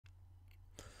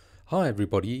Hi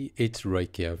everybody, it's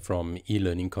Rake here from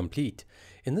eLearning Complete.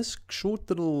 In this short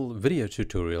little video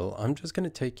tutorial, I'm just going to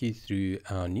take you through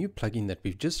our new plugin that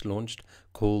we've just launched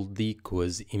called the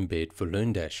Quiz Embed for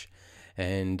LearnDash.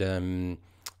 And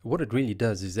what it really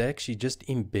does is it actually just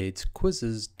embeds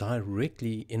quizzes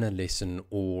directly in a lesson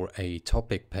or a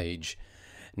topic page.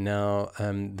 Now,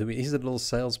 there is a little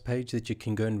sales page that you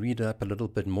can go and read up a little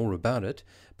bit more about it.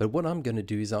 But what I'm going to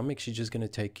do is I'm actually just going to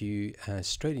take you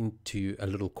straight into a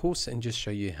little course and just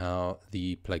show you how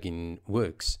the plugin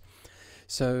works.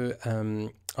 So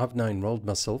I've now enrolled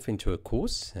myself into a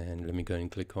course, and let me go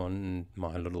and click on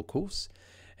my little course.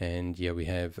 And here we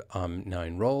have I'm now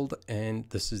enrolled, and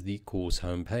this is the course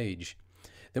homepage.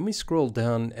 Then we scroll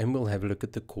down and we'll have a look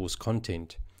at the course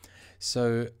content.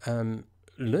 So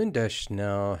LearnDash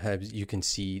now you can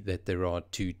see that there are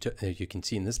you can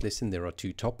see in this lesson there are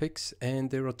two topics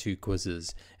and there are two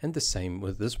quizzes, and the same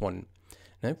with this one.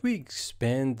 Now if we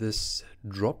expand this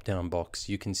drop down box,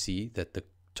 you can see that the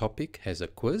topic has a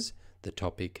quiz, the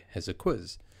topic has a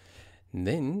quiz. And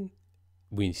then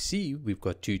we see we've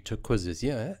got two quizzes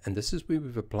here, and this is where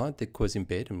we've applied the quiz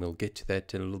embed, and we'll get to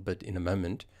that a little bit in a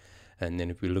moment. And then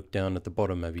if we look down at the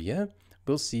bottom over here,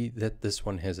 we'll see that this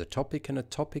one has a topic and a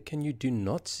topic, and you do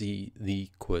not see the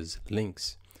quiz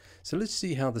links. So let's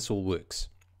see how this all works.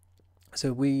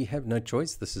 So we have no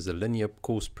choice. This is a linear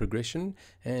course progression,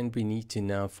 and we need to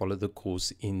now follow the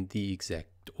course in the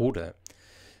exact order.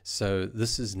 So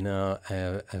this is now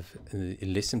a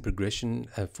lesson progression,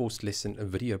 a forced lesson, a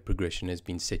video progression has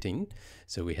been set in.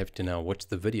 So we have to now watch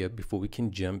the video before we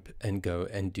can jump and go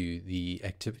and do the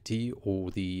activity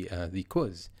or the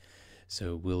quiz.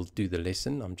 So we'll do the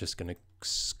lesson. I'm just going to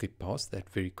skip past that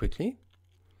very quickly.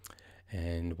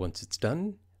 And once it's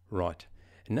done, right.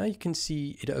 And now you can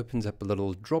see it opens up a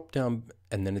little drop down,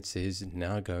 and then it says,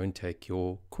 now go and take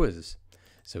your quiz.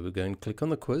 So we'll go and click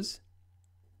on the quiz,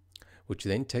 which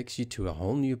then takes you to a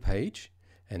whole new page.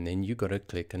 And then you got to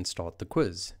click and start the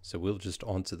quiz. So we'll just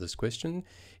answer this question.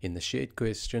 In the shared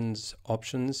questions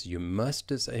options, you must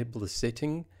disable the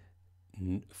setting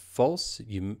false.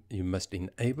 You must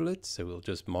enable it, so we'll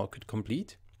just mark it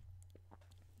complete,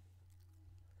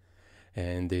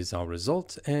 and there's our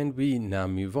result, and we now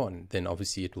move on. Then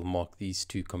obviously it will mark these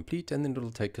two complete, and then it'll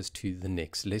take us to the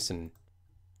next lesson.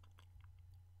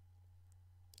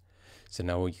 So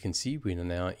now you can see we are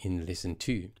now in lesson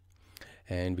 2,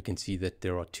 and we can see that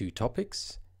there are two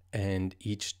topics and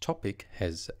each topic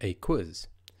has a quiz.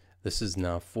 This is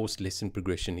now forced lesson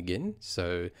progression again.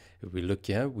 So if we look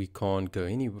here, we can't go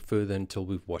any further until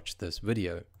we've watched this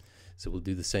video. So we'll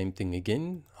do the same thing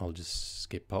again. I'll just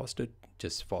skip past it,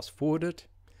 just fast forward it.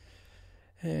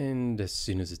 And as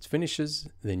soon as it finishes,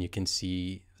 then you can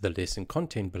see the lesson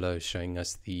content below showing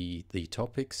us the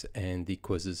topics and the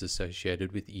quizzes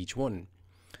associated with each one.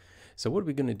 So what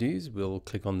we're going to do is we'll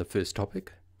click on the first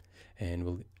topic. And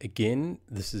we'll, again,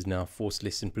 this is now forced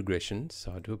lesson progression,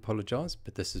 so I do apologize,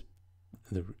 but this is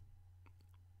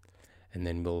and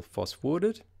then we'll fast forward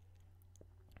it.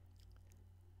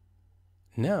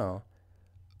 Now,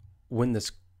 when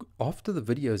after the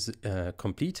video is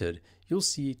completed, you'll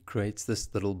see it creates this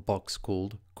little box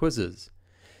called quizzes.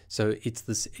 So it's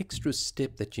this extra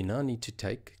step that you now need to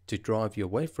take to drive you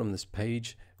away from this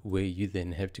page where you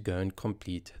then have to go and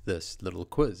complete this little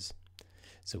quiz.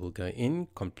 So we'll go in,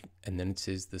 and then it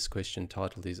says this question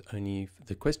title is only,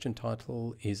 the question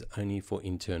title is only for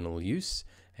internal use,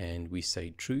 and we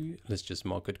say true. Let's just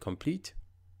mark it complete.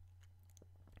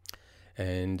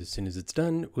 And as soon as it's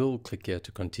done, we'll click here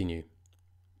to continue.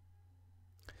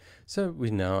 So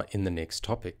we're now in the next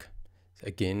topic.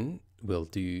 Again, we'll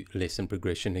do lesson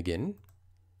progression again.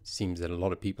 Seems that a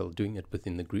lot of people are doing it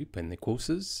within the group and their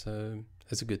courses, so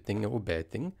that's a good thing or a bad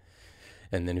thing.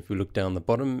 And then if we look down the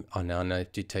bottom, I now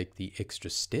have to take the extra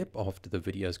step after the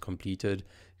video is completed,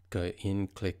 go in,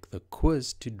 click the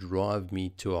quiz to drive me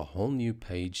to a whole new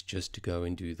page just to go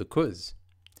and do the quiz.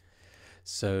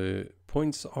 So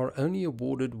points are only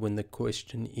awarded when the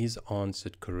question is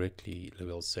answered correctly.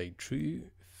 We'll say true,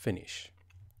 finish.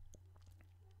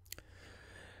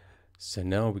 So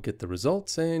now we get the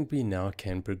results, and we now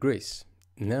can progress.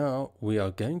 Now we are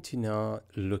going to now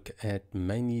look at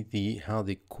mainly how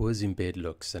the quiz embed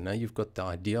looks. So now you've got the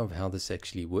idea of how this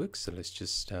actually works. So let's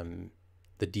just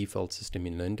the default system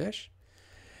in LearnDash,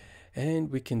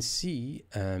 and we can see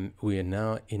we are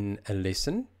now in a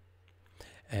lesson,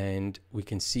 and we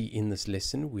can see in this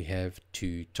lesson we have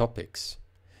two topics.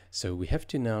 So we have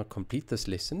to now complete this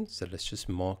lesson. So let's just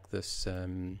mark this.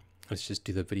 Let's just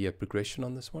do the video progression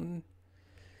on this one,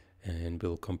 and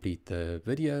we'll complete the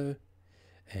video.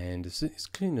 And as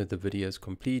soon as the video is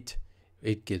complete,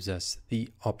 it gives us the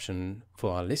option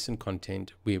for our lesson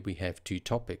content where we have 2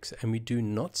 topics and we do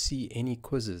not see any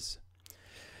quizzes.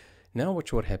 Now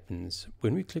watch what happens.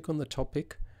 When we click on the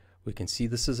topic, we can see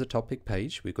this is a topic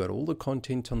page. We've got all the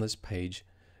content on this page,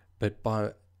 but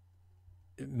by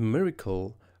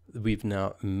miracle, we've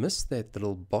now missed that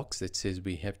little box that says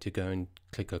we have to go and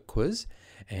click a quiz,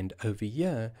 and over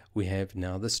here we have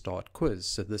now the start quiz.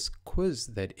 So this quiz,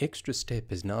 that extra step,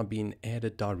 has now been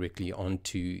added directly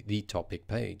onto the topic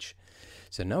page.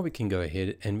 So now we can go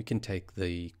ahead and we can take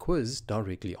the quiz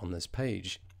directly on this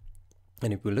page.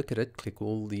 And if we look at it, click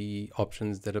all the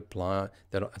options that apply,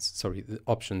 the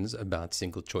options about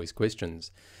single choice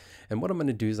questions. And what I'm going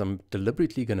to do is I'm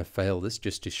deliberately going to fail this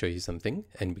just to show you something.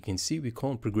 And we can see we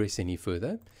can't progress any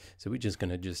further. So we're just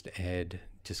going to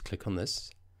just click on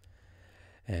this.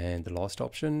 And the last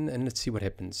option, and let's see what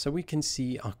happens. So we can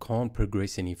see I can't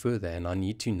progress any further and I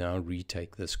need to now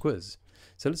retake this quiz.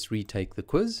 So let's retake the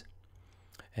quiz.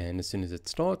 And as soon as it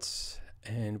starts,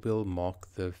 and we'll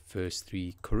mark the first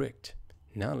 3 correct.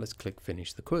 Now let's click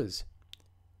finish the quiz.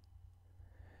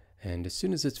 And as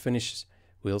soon as it's finished,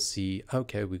 we'll see,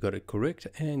 okay, we got it correct,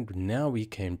 and now we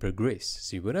can progress.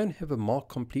 See, we don't have a mark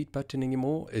complete button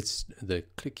anymore. It's the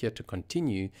click here to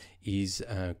continue is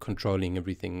controlling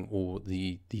everything, or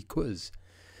the quiz.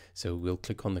 So we'll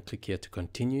click on the click here to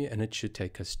continue, and it should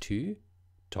take us to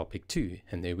topic 2.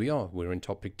 And there we are, we're in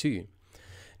topic 2.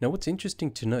 Now what's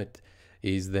interesting to note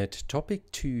is that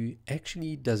topic 2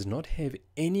 actually does not have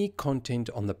any content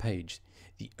on the page.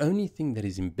 The only thing that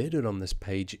is embedded on this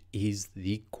page is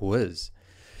the quiz.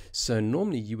 So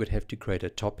normally you would have to create a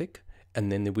topic,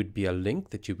 and then there would be a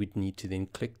link that you would need to then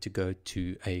click to go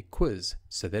to a quiz.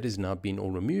 So that has now been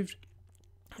all removed,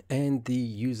 and the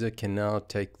user can now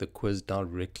take the quiz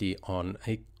directly on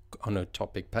a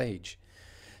topic page.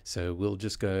 So we'll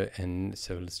just go and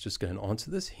let's just go and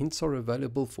answer this. Hints are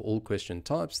available for all question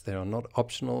types. They are not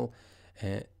optional.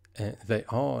 They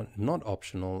are not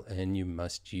optional, and you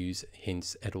must use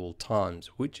hints at all times,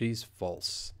 which is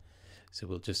false. So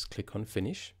we'll just click on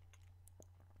finish.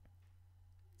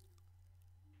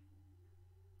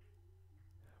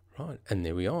 Right, and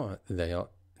there we are. They are.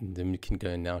 Then we can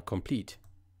go now complete.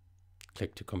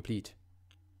 Click to complete.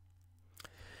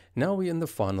 Now we're in the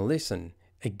final lesson.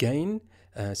 Again,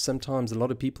 sometimes a lot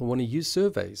of people want to use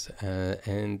surveys,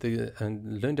 and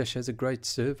LearnDash has a great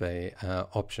survey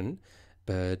option,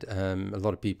 but a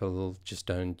lot of people just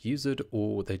don't use it,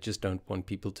 or they just don't want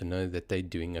people to know that they're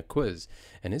doing a quiz.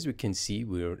 And as we can see,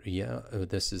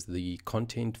 this is the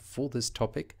content for this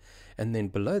topic, and then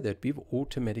below that we've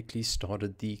automatically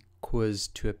started the quiz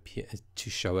to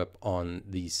show up on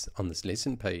this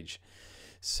lesson page.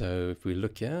 So if we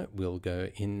look here, we'll go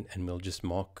in and we'll just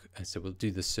mark, so we'll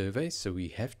do the survey. So we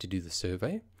have to do the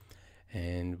survey,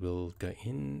 and we'll go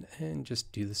in and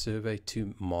just do the survey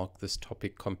to mark this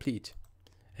topic complete,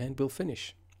 and we'll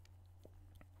finish.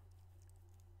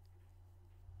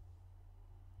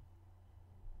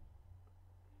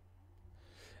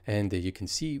 And there you can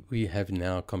see we have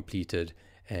now completed,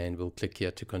 and we'll click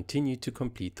here to continue to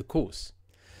complete the course.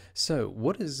 So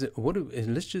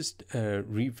let's just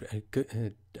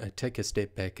take a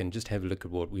step back and just have a look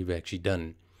at what we've actually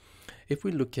done. If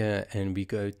we look here and we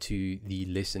go to the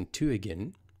lesson 2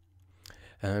 again,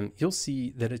 you'll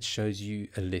see that it shows you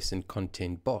a lesson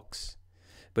content box.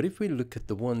 But if we look at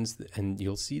the ones, and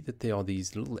you'll see that there are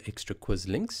these little extra quiz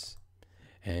links.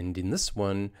 And in this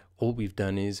one, all we've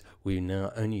done is we're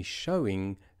now only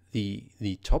showing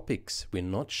the topics. We're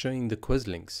not showing the quiz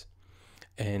links.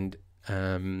 And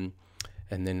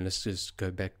then let's just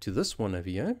go back to this one over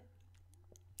here,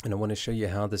 and I want to show you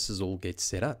how this all gets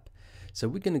set up. So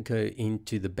we're going to go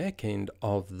into the back end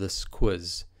of this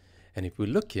quiz, and if we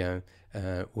look here,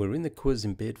 we're in the Quiz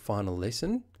Embed final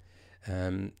lesson.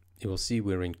 You will see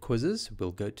we're in quizzes.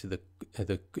 We'll go to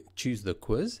choose the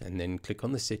quiz, and then click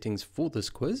on the settings for this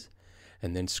quiz,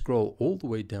 and then scroll all the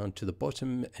way down to the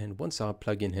bottom. And once our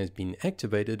plugin has been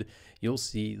activated, you'll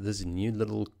see this new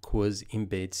little Quiz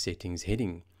Embed settings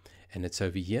heading, and it's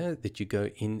over here that you go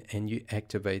in and you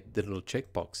activate the little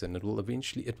checkbox, and it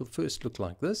will first look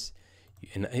like this. You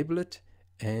enable it,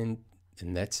 and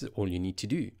that's all you need to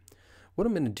do. What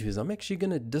I'm going to do is I'm actually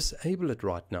going to disable it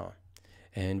right now,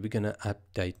 and we're going to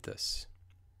update this.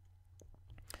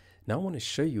 Now I want to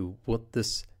show you what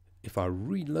this, if I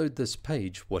reload this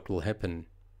page, what will happen.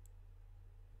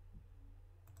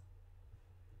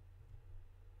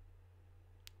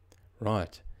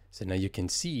 Right, so now you can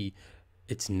see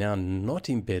it's now not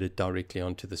embedded directly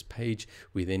onto this page.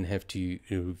 We then have to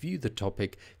review the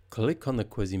topic, click on the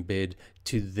Quiz Embed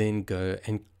to then go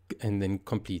and then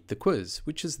complete the quiz,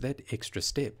 which is that extra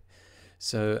step.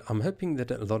 So I'm hoping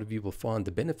that a lot of you will find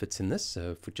the benefits in this.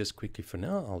 So for just quickly for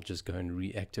now, I'll just go and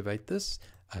reactivate this,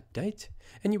 update,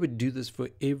 and you would do this for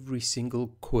every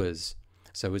single quiz.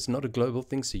 So it's not a global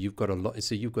thing, so you've got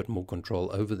more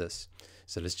control over this.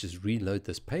 So let's just reload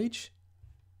this page.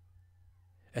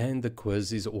 And the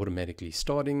quiz is automatically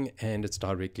starting, and it's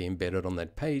directly embedded on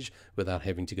that page without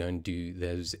having to go and do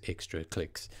those extra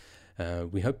clicks.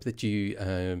 We hope that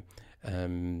you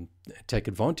take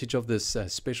advantage of this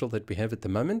special that we have at the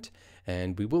moment,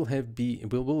 and we will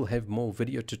have more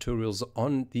video tutorials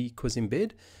on the Quiz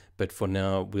Embed, but for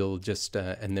now we'll just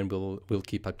and then we'll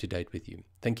keep up to date with you.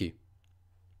 Thank you.